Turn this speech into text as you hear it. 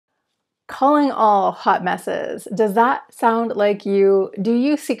Calling all hot messes. Does that sound like you? Do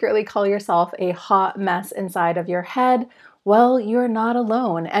you secretly call yourself a hot mess inside of your head? Well, you're not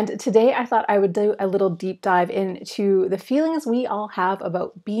alone. And today I thought I would do a little deep dive into the feelings we all have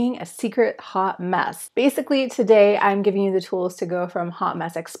about being a secret hot mess. Basically, today I'm giving you the tools to go from hot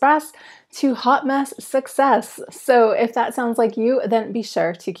mess express to hot mess success. So if that sounds like you, then be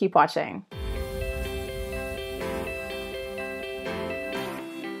sure to keep watching.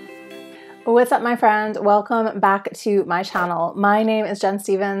 What's up, my friend? Welcome back to my channel. My name is Jen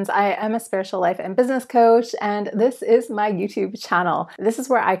Stevens. I am a spiritual life and business coach, and this is my YouTube channel. This is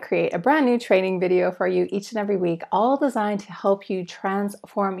where I create a brand new training video for you each and every week, all designed to help you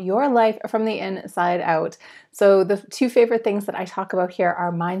transform your life from the inside out. So the two favorite things that I talk about here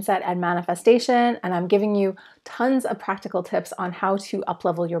are mindset and manifestation, and I'm giving you tons of practical tips on how to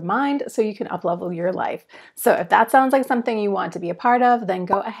up-level your mind so you can up-level your life. So if that sounds like something you want to be a part of, then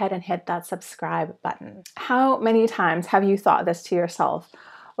go ahead and hit that subscribe button. How many times have you thought this to yourself?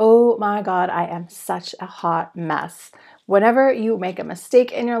 Oh my God, I am such a hot mess. Whenever you make a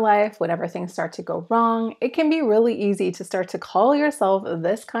mistake in your life, whenever things start to go wrong, it can be really easy to start to call yourself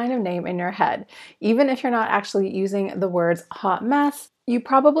this kind of name in your head. Even if you're not actually using the words hot mess, you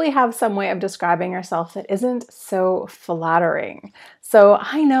probably have some way of describing yourself that isn't so flattering. So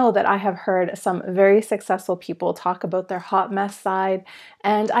I know that I have heard some very successful people talk about their hot mess side,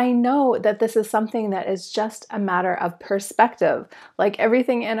 and I know that this is something that is just a matter of perspective. Like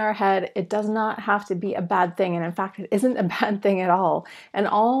everything in our head, it does not have to be a bad thing, and in fact, it isn't a bad thing at all. And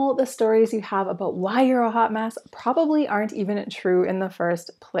all the stories you have about why you're a hot mess probably aren't even true in the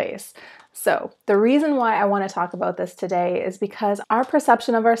first place. So the reason why I want to talk about this today is because our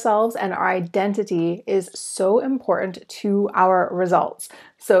perception of ourselves and our identity is so important to our results.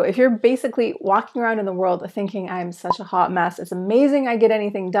 So if you're basically walking around in the world thinking I'm such a hot mess, it's amazing I get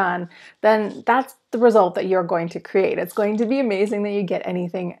anything done, then that's the result that you're going to create. It's going to be amazing that you get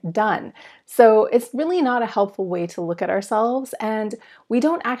anything done. So it's really not a helpful way to look at ourselves, and we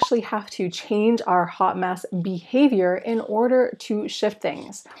don't actually have to change our hot mess behavior in order to shift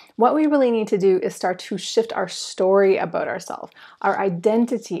things. What we really need to do is start to shift our story about ourselves, our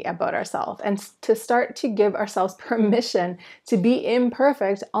identity about ourselves, and to start to give ourselves permission to be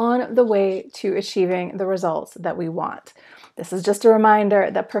imperfect on the way to achieving the results that we want. This is just a reminder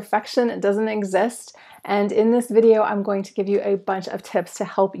that perfection doesn't exist. And in this video, I'm going to give you a bunch of tips to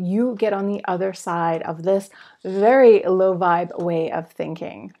help you get on the other side of this very low vibe way of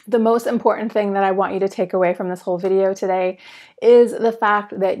thinking. The most important thing that I want you to take away from this whole video today is the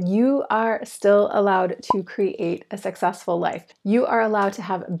fact that you are still allowed to create a successful life. You are allowed to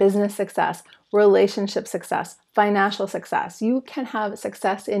have business success, relationship success, financial success. You can have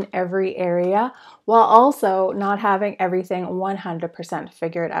success in every area while also not having everything 100%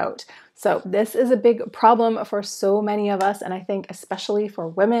 figured out. So this is a big problem for so many of us, and I think especially for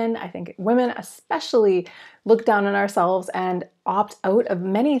women. I think women especially look down on ourselves and opt out of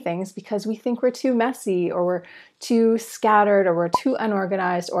many things because we think we're too messy, or we're too scattered, or we're too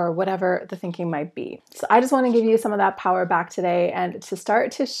unorganized, or whatever the thinking might be. So I just want to give you some of that power back today and to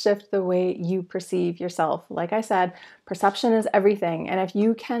start to shift the way you perceive yourself. Like I said, perception is everything. And if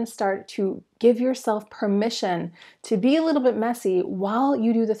you can start to give yourself permission to be a little bit messy while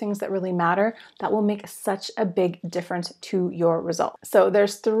you do the things that really matter, that will make such a big difference to your result. So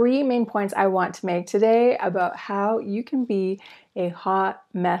there's three main points I want to make today about how you can be a hot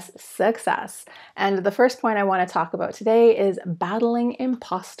mess success. And the first point I want to talk about today is battling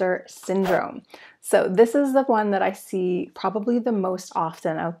imposter syndrome. So this is the one that I see probably the most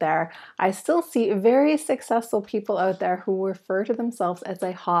often out there. I still see very successful people out there who refer to themselves as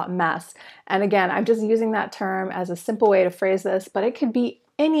a hot mess. And again, I'm just using that term as a simple way to phrase this, but it could be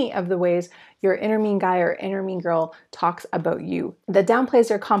any of the ways your inner mean guy or inner mean girl talks about you. That downplays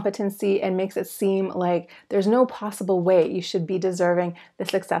your competency and makes it seem like there's no possible way you should be deserving the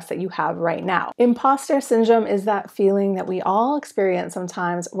success that you have right now. Imposter syndrome is that feeling that we all experience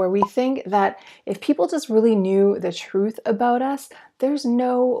sometimes where we think that if people just really knew the truth about us, there's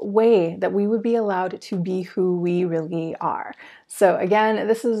no way that we would be allowed to be who we really are. So again,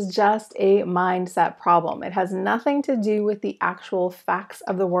 this is just a mindset problem. It has nothing to do with the actual facts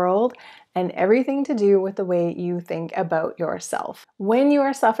of the world and everything to do with the way you think about yourself. When you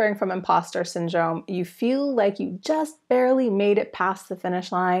are suffering from imposter syndrome, you feel like you just barely made it past the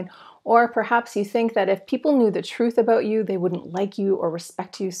finish line, or perhaps you think that if people knew the truth about you, they wouldn't like you or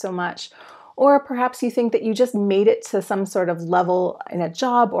respect you so much. Or perhaps you think that you just made it to some sort of level in a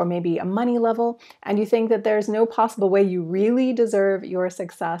job or maybe a money level, and you think that there's no possible way you really deserve your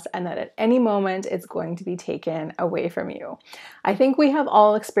success and that at any moment it's going to be taken away from you. I think we have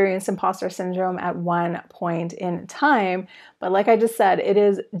all experienced imposter syndrome at one point in time, but like I just said, it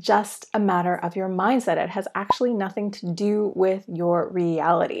is just a matter of your mindset. It has actually nothing to do with your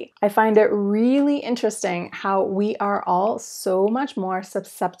reality. I find it really interesting how we are all so much more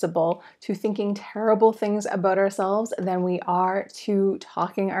susceptible to thinking terrible things about ourselves than we are to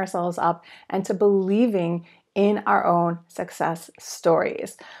talking ourselves up and to believing in our own success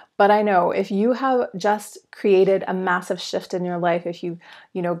stories. But I know if you have just created a massive shift in your life, if you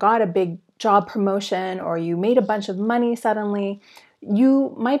got a big job promotion or you made a bunch of money suddenly,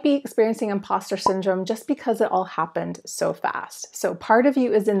 you might be experiencing imposter syndrome just because it all happened so fast. So part of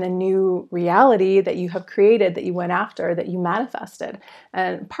you is in the new reality that you have created, that you went after, that you manifested.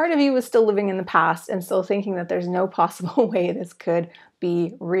 And part of you is still living in the past and still thinking that there's no possible way this could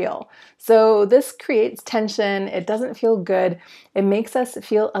be real. So this creates tension. It doesn't feel good. It makes us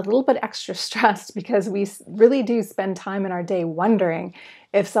feel a little bit extra stressed because we really do spend time in our day wondering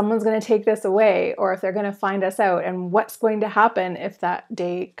if someone's going to take this away or if they're going to find us out and what's going to happen if that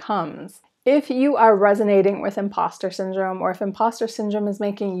day comes. If you are resonating with imposter syndrome or if imposter syndrome is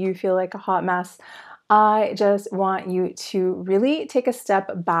making you feel like a hot mess, I just want you to really take a step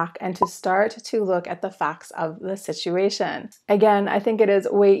back and to start to look at the facts of the situation. Again, I think it is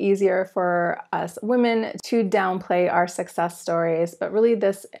way easier for us women to downplay our success stories, but really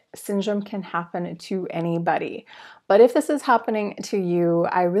this syndrome can happen to anybody. But if this is happening to you,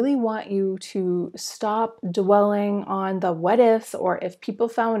 I really want you to stop dwelling on the what ifs or if people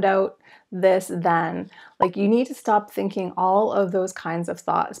found out this then. Like, you need to stop thinking all of those kinds of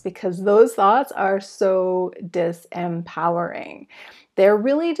thoughts because those thoughts are so disempowering. They're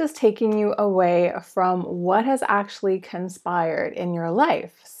really just taking you away from what has actually conspired in your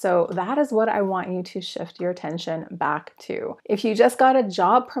life. So that is what I want you to shift your attention back to. If you just got a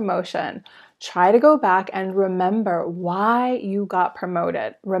job promotion, try to go back and remember why you got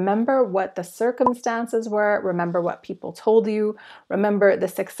promoted. Remember what the circumstances were. Remember what people told you. Remember the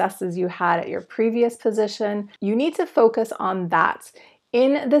successes you had at your previous position. You need to focus on that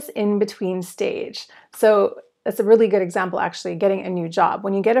in this in-between stage. So that's a really good example, actually, getting a new job.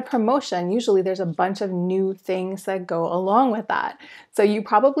 When you get a promotion, usually there's a bunch of new things that go along with that. So you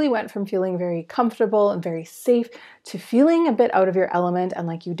probably went from feeling very comfortable and very safe to feeling a bit out of your element and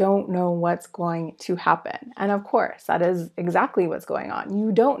like you don't know what's going to happen. And of course, that is exactly what's going on.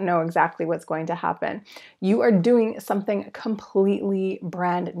 You don't know exactly what's going to happen. You are doing something completely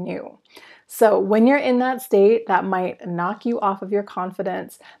brand new. So when you're in that state, that might knock you off of your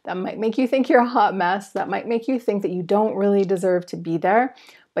confidence, that might make you think you're a hot mess, that might make you think that you don't really deserve to be there.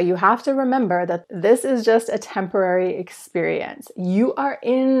 But you have to remember that this is just a temporary experience. You are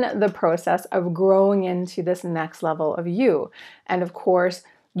in the process of growing into this next level of you. And of course,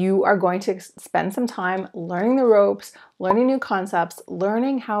 you are going to spend some time learning the ropes, learning new concepts,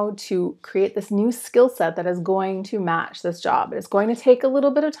 learning how to create this new skill set that is going to match this job. It's going to take a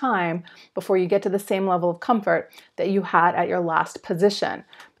little bit of time before you get to the same level of comfort that you had at your last position.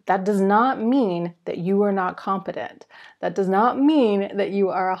 That does not mean that you are not competent. That does not mean that you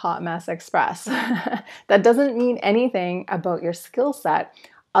are a hot mess express. That doesn't mean anything about your skill set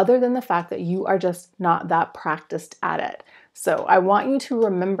other than the fact that you are just not that practiced at it. So I want you to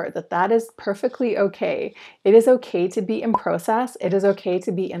remember that that is perfectly okay. It is okay to be in process. It is okay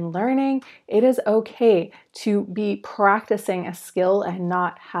to be in learning. It is okay to be practicing a skill and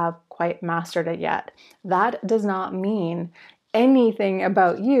not have quite mastered it yet. That does not mean anything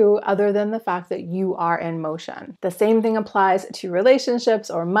about you other than the fact that you are in motion. The same thing applies to relationships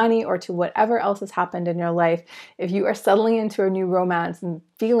or money or to whatever else has happened in your life. If you are settling into a new romance and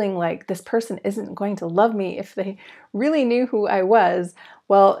feeling like this person isn't going to love me if they really knew who I was,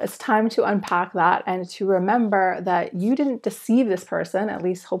 well, it's time to unpack that and to remember that you didn't deceive this person, at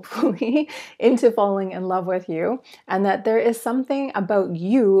least hopefully, into falling in love with you, and that there is something about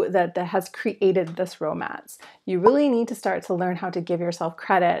you that has created this romance. You really need to start to learn how to give yourself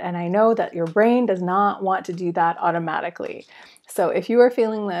credit, and I know that your brain does not want to do that automatically. So if you are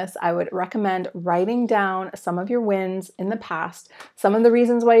feeling this, I would recommend writing down some of your wins in the past, some of the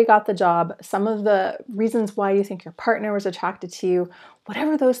reasons why you got the job, some of the reasons why you think your partner was attracted to you,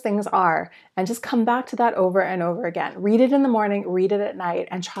 whatever those things are, and just come back to that over and over again. Read it in the morning, read it at night,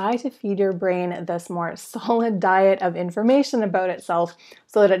 and try to feed your brain this more solid diet of information about itself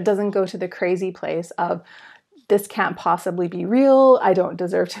so that it doesn't go to the crazy place of this can't possibly be real. I don't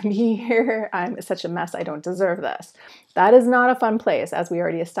deserve to be here. I'm such a mess. I don't deserve this. That is not a fun place, as we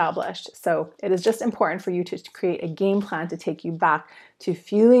already established. So it is just important for you to create a game plan to take you back to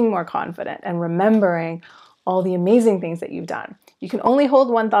feeling more confident and remembering all the amazing things that you've done. You can only hold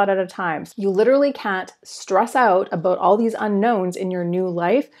one thought at a time. You literally can't stress out about all these unknowns in your new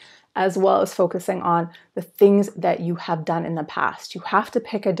life, as well as focusing on the things that you have done in the past. You have to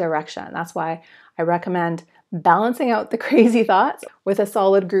pick a direction. That's why I recommend balancing out the crazy thoughts with a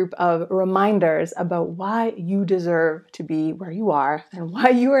solid group of reminders about why you deserve to be where you are and why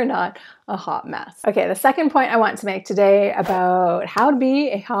you are not a hot mess. Okay, the second point I want to make today about how to be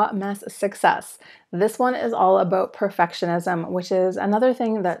a hot mess success. This one is all about perfectionism, which is another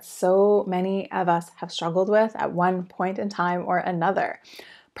thing that so many of us have struggled with at one point in time or another.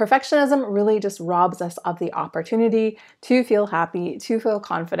 Perfectionism really just robs us of the opportunity to feel happy, to feel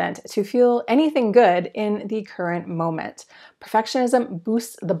confident, to feel anything good in the current moment. Perfectionism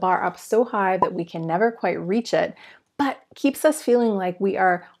boosts the bar up so high that we can never quite reach it, but keeps us feeling like we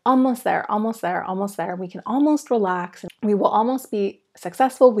are almost there, almost there, almost there. We can almost relax. We will almost be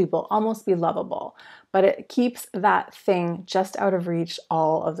successful. We will almost be lovable, but it keeps that thing just out of reach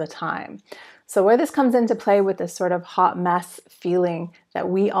all of the time. So where this comes into play with this sort of hot mess feeling that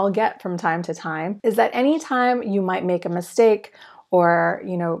we all get from time to time is that anytime you might make a mistake, or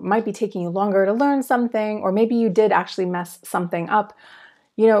might be taking you longer to learn something, or maybe you did actually mess something up,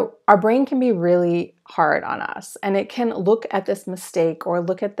 our brain can be really hard on us, and it can look at this mistake or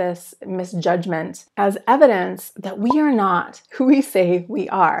look at this misjudgment as evidence that we are not who we say we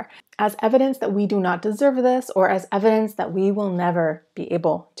are, as evidence that we do not deserve this, or as evidence that we will never be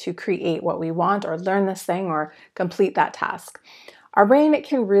able to create what we want or learn this thing or complete that task. Our brain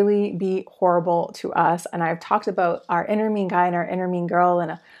can really be horrible to us, and I've talked about our inner mean guy and our inner mean girl in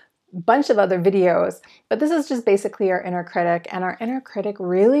a bunch of other videos, but this is just basically our inner critic, and our inner critic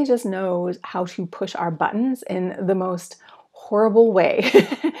really just knows how to push our buttons in the most horrible way.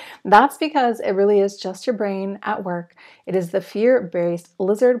 That's because it really is just your brain at work. It is the fear-based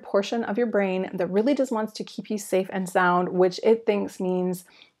lizard portion of your brain that really just wants to keep you safe and sound, which it thinks means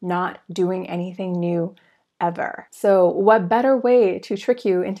not doing anything new ever. So what better way to trick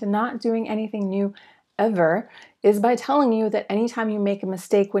you into not doing anything new ever is by telling you that anytime you make a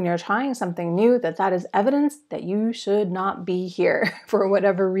mistake when you're trying something new, that is evidence that you should not be here for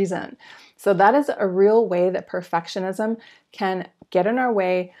whatever reason. So that is a real way that perfectionism can get in our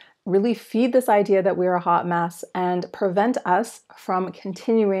way, really feed this idea that we're a hot mess, and prevent us from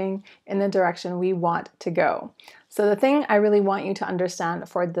continuing in the direction we want to go. So the thing I really want you to understand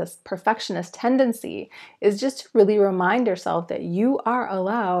for this perfectionist tendency is just to really remind yourself that you are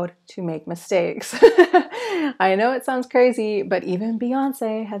allowed to make mistakes. I know it sounds crazy, but even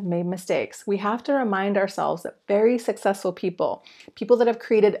Beyonce has made mistakes. We have to remind ourselves that very successful people that have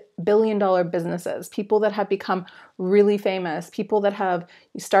created billion-dollar businesses, people that have become really famous, people that have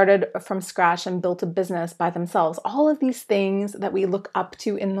started from scratch and built a business by themselves, all of these things that we look up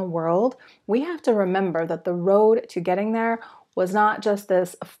to in the world, we have to remember that the road to getting there was not just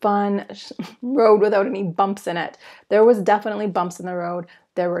this fun road without any bumps in it. There was definitely bumps in the road.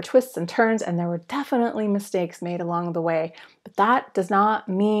 There were twists and turns, and there were definitely mistakes made along the way. But that does not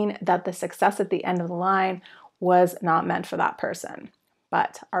mean that the success at the end of the line was not meant for that person.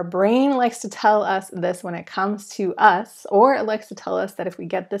 But our brain likes to tell us this when it comes to us, or it likes to tell us that if we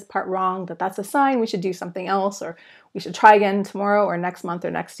get this part wrong, that's a sign we should do something else, or we should try again tomorrow or next month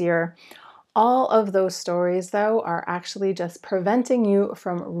or next year. All of those stories, though, are actually just preventing you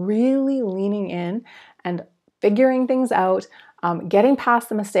from really leaning in and figuring things out, getting past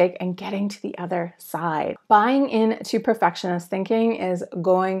the mistake and getting to the other side. Buying into perfectionist thinking is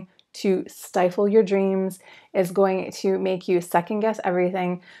going to stifle your dreams, is going to make you second guess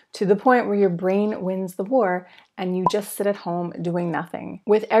everything to the point where your brain wins the war and you just sit at home doing nothing.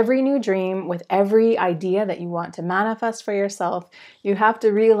 With every new dream, with every idea that you want to manifest for yourself, you have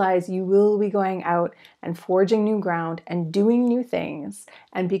to realize you will be going out and forging new ground and doing new things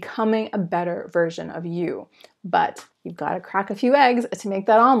and becoming a better version of you. But you've got to crack a few eggs to make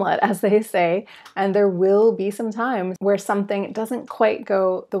that omelet, as they say, and there will be some times where something doesn't quite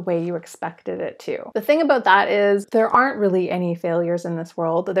go the way you expected it to. The thing about that is there aren't really any failures in this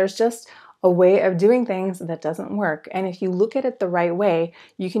world. There's just a way of doing things that doesn't work. And if you look at it the right way,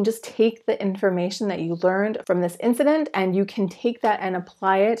 you can just take the information that you learned from this incident and you can take that and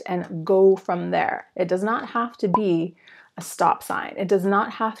apply it and go from there. It does not have to be a stop sign. It does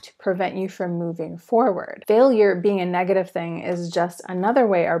not have to prevent you from moving forward. Failure being a negative thing is just another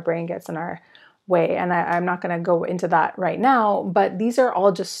way our brain gets in our way. And I'm not going to go into that right now, but these are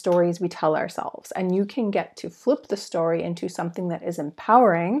all just stories we tell ourselves. And you can get to flip the story into something that is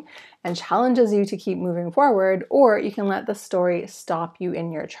empowering and challenges you to keep moving forward, or you can let the story stop you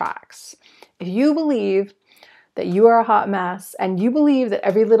in your tracks. If you believe that you are a hot mess and you believe that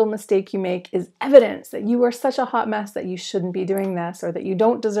every little mistake you make is evidence that you are such a hot mess that you shouldn't be doing this, or that you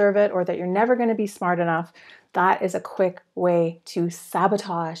don't deserve it, or that you're never going to be smart enough, that is a quick way to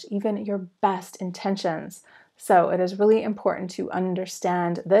sabotage even your best intentions. So it is really important to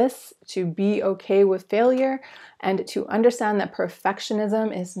understand this, to be okay with failure, and to understand that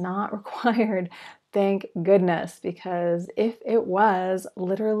perfectionism is not required. Thank goodness, because if it was,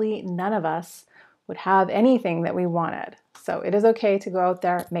 literally none of us would have anything that we wanted. So it is okay to go out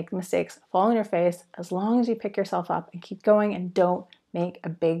there, make mistakes, fall on your face, as long as you pick yourself up and keep going and don't make a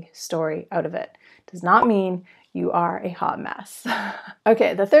big story out of it. Does not mean you are a hot mess.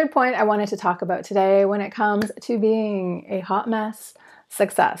 Okay, the third point I wanted to talk about today when it comes to being a hot mess,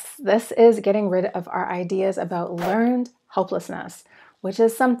 success. This is getting rid of our ideas about learned helplessness, which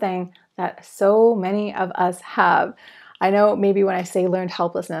is something that so many of us have. I know maybe when I say learned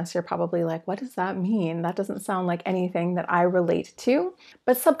helplessness, you're probably like, what does that mean? That doesn't sound like anything that I relate to.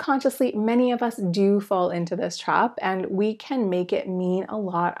 But subconsciously, many of us do fall into this trap, and we can make it mean a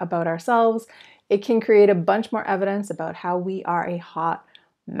lot about ourselves. It can create a bunch more evidence about how we are a hot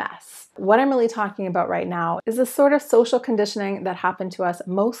mess. What I'm really talking about right now is the sort of social conditioning that happened to us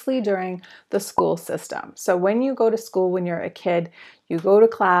mostly during the school system. So when you go to school when you're a kid, you go to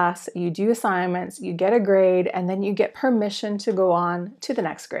class, you do assignments, you get a grade, and then you get permission to go on to the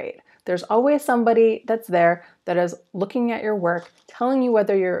next grade. There's always somebody that's there that is looking at your work, telling you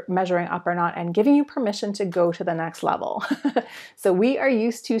whether you're measuring up or not, and giving you permission to go to the next level. So we are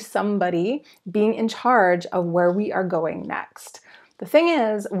used to somebody being in charge of where we are going next. The thing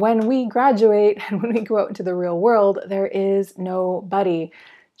is, when we graduate and when we go out into the real world, there is nobody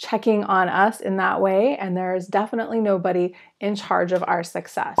checking on us in that way, and there is definitely nobody in charge of our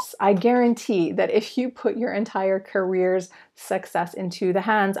success. I guarantee that if you put your entire career's success into the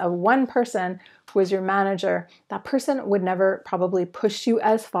hands of one person who is your manager, that person would never probably push you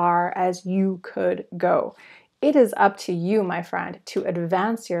as far as you could go. It is up to you, my friend, to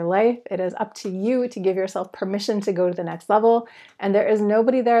advance your life. It is up to you to give yourself permission to go to the next level. And there is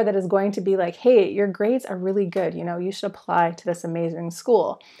nobody there that is going to be like, hey, your grades are really good. You know, you should apply to this amazing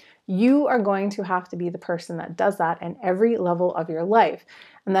school. You are going to have to be the person that does that in every level of your life.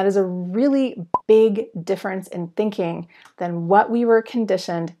 And that is a really big difference in thinking than what we were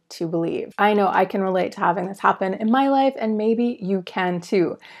conditioned to believe. I know I can relate to having this happen in my life, and maybe you can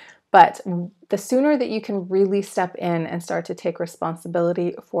too. But the sooner that you can really step in and start to take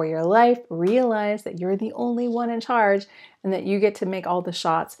responsibility for your life, realize that you're the only one in charge and that you get to make all the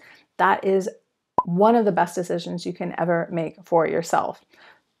shots, that is one of the best decisions you can ever make for yourself.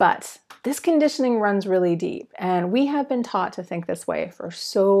 But this conditioning runs really deep, and we have been taught to think this way for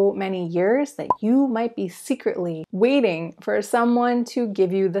so many years that you might be secretly waiting for someone to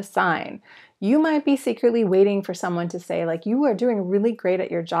give you the sign. You might be secretly waiting for someone to say, like, you are doing really great at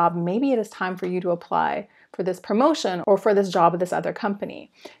your job. Maybe it is time for you to apply for this promotion or for this job at this other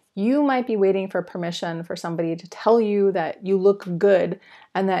company. You might be waiting for permission for somebody to tell you that you look good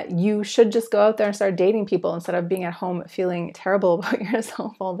and that you should just go out there and start dating people instead of being at home feeling terrible about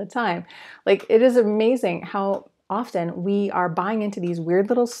yourself all the time. Like, it is amazing how often we are buying into these weird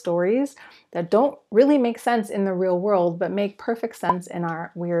little stories that don't really make sense in the real world, but make perfect sense in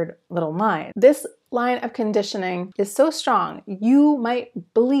our weird little mind. This line of conditioning is so strong, you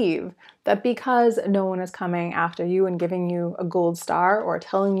might believe that because no one is coming after you and giving you a gold star or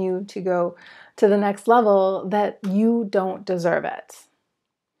telling you to go to the next level, that you don't deserve it.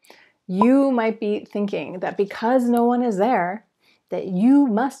 You might be thinking that because no one is there, that you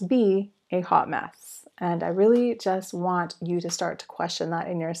must be a hot mess. And I really just want you to start to question that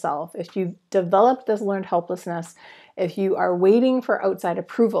in yourself. If you've developed this learned helplessness, if you are waiting for outside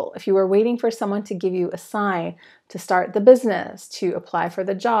approval, if you are waiting for someone to give you a sign to start the business, to apply for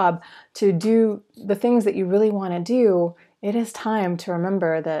the job, to do the things that you really want to do, it is time to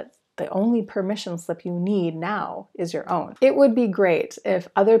remember that the only permission slip you need now is your own. It would be great if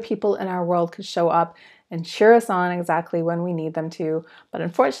other people in our world could show up and cheer us on exactly when we need them to, but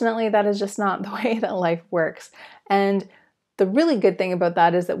unfortunately that is just not the way that life works. And the really good thing about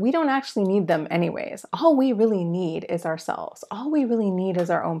that is that we don't actually need them anyways. All we really need is ourselves. All we really need is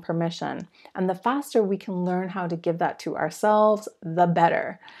our own permission. And the faster we can learn how to give that to ourselves, the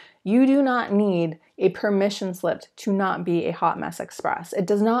better. You do not need a permission slip to not be a hot mess express. It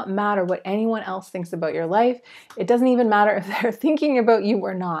does not matter what anyone else thinks about your life. It doesn't even matter if they're thinking about you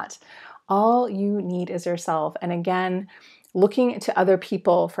or not. All you need is yourself. And again, looking to other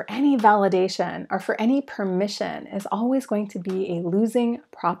people for any validation or for any permission is always going to be a losing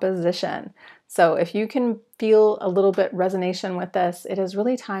proposition. So if you can feel a little bit resonation with this, it is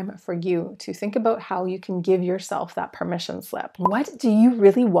really time for you to think about how you can give yourself that permission slip. What do you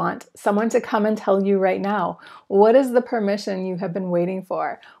really want someone to come and tell you right now? What is the permission you have been waiting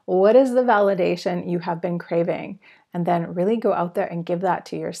for? What is the validation you have been craving? And then really go out there and give that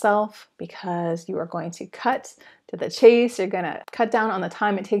to yourself, because you are going to cut to the chase. You're going to cut down on the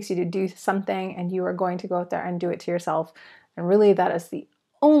time it takes you to do something, and you are going to go out there and do it to yourself. And really, that is the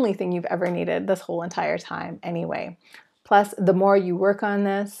only thing you've ever needed this whole entire time anyway. Plus, the more you work on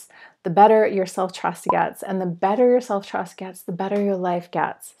this, the better your self-trust gets. And the better your self-trust gets, the better your life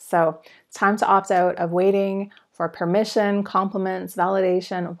gets. So it's time to opt out of waiting for permission, compliments,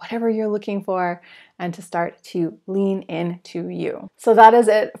 validation, whatever you're looking for, and to start to lean into you. So that is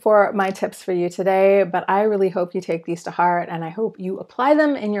it for my tips for you today, but I really hope you take these to heart, and I hope you apply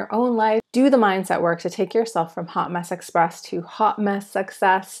them in your own life. Do the mindset work to take yourself from hot mess express to hot mess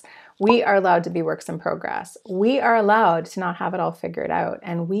success. We are allowed to be works in progress. We are allowed to not have it all figured out,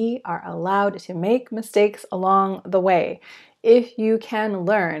 and we are allowed to make mistakes along the way. If you can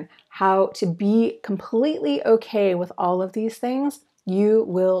learn how to be completely okay with all of these things, you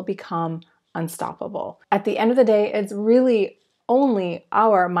will become unstoppable. At the end of the day, it's really only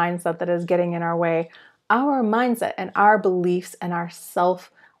our mindset that is getting in our way. Our mindset and our beliefs and our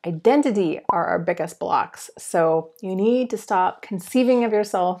self-identity are our biggest blocks. So you need to stop conceiving of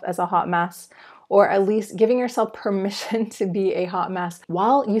yourself as a hot mess, or at least giving yourself permission to be a hot mess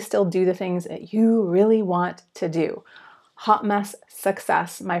while you still do the things that you really want to do. Hot mess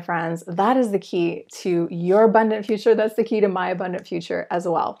success, my friends. That is the key to your abundant future. That's the key to my abundant future as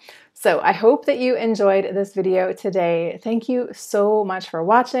well. So I hope that you enjoyed this video today. Thank you so much for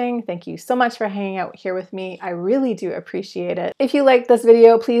watching. Thank you so much for hanging out here with me. I really do appreciate it. If you liked this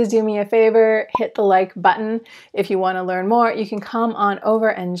video, please do me a favor, hit the like button. If you want to learn more, you can come on over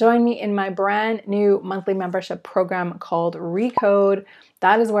and join me in my brand new monthly membership program called Recode.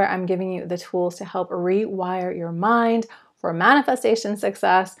 That is where I'm giving you the tools to help rewire your mind for manifestation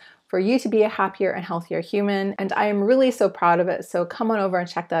success, for you to be a happier and healthier human. And I am really so proud of it. So come on over and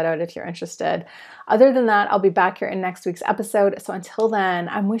check that out if you're interested. Other than that, I'll be back here in next week's episode. So until then,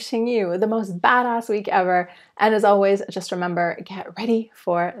 I'm wishing you the most badass week ever. And as always, just remember, get ready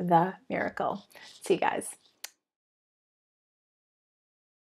for the miracle. See you guys.